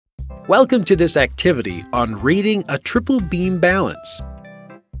Welcome to this activity on reading a triple beam balance.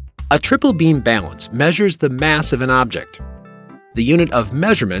 A triple beam balance measures the mass of an object. The unit of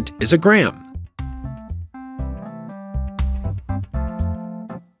measurement is a gram.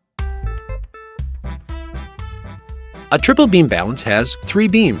 A triple beam balance has 3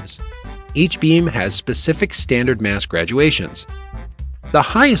 beams. Each beam has specific standard mass graduations. The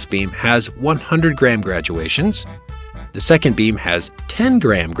highest beam has 100-gram graduations, the second beam has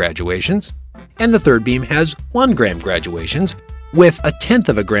 10-gram graduations, and the third beam has 1-gram graduations with 1/10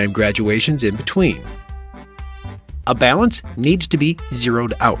 of a gram graduations in between. A balance needs to be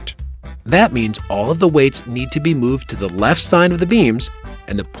zeroed out. That means all of the weights need to be moved to the left side of the beams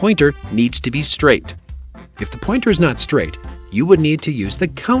and the pointer needs to be straight. If the pointer is not straight, you would need to use the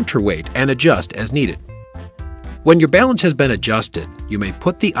counterweight and adjust as needed. When your balance has been adjusted, you may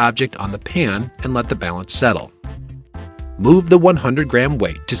put the object on the pan and let the balance settle. Move the 100-gram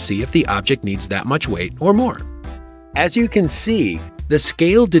weight to see if the object needs that much weight or more. As you can see, the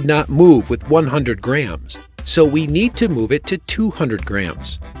scale did not move with 100 grams, so we need to move it to 200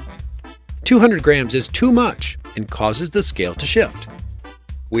 grams. 200 grams is too much and causes the scale to shift.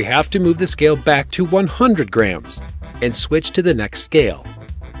 We have to move the scale back to 100 grams and switch to the next scale.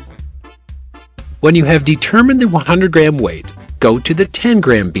 When you have determined the 100-gram weight, go to the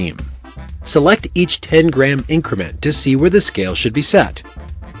 10-gram beam. Select each 10-gram increment to see where the scale should be set.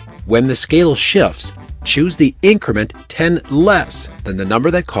 When the scale shifts, choose the increment 10 less than the number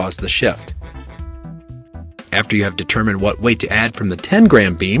that caused the shift. After you have determined what weight to add from the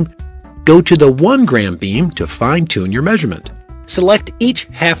 10-gram beam, go to the 1-gram beam to fine-tune your measurement. Select each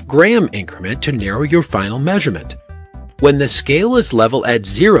half-gram increment to narrow your final measurement. When the scale is level at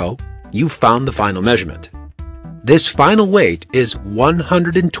 0, you've found the final measurement. This final weight is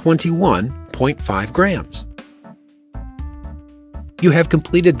 121.5 grams. You have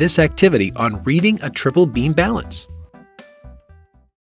completed this activity on reading a triple beam balance.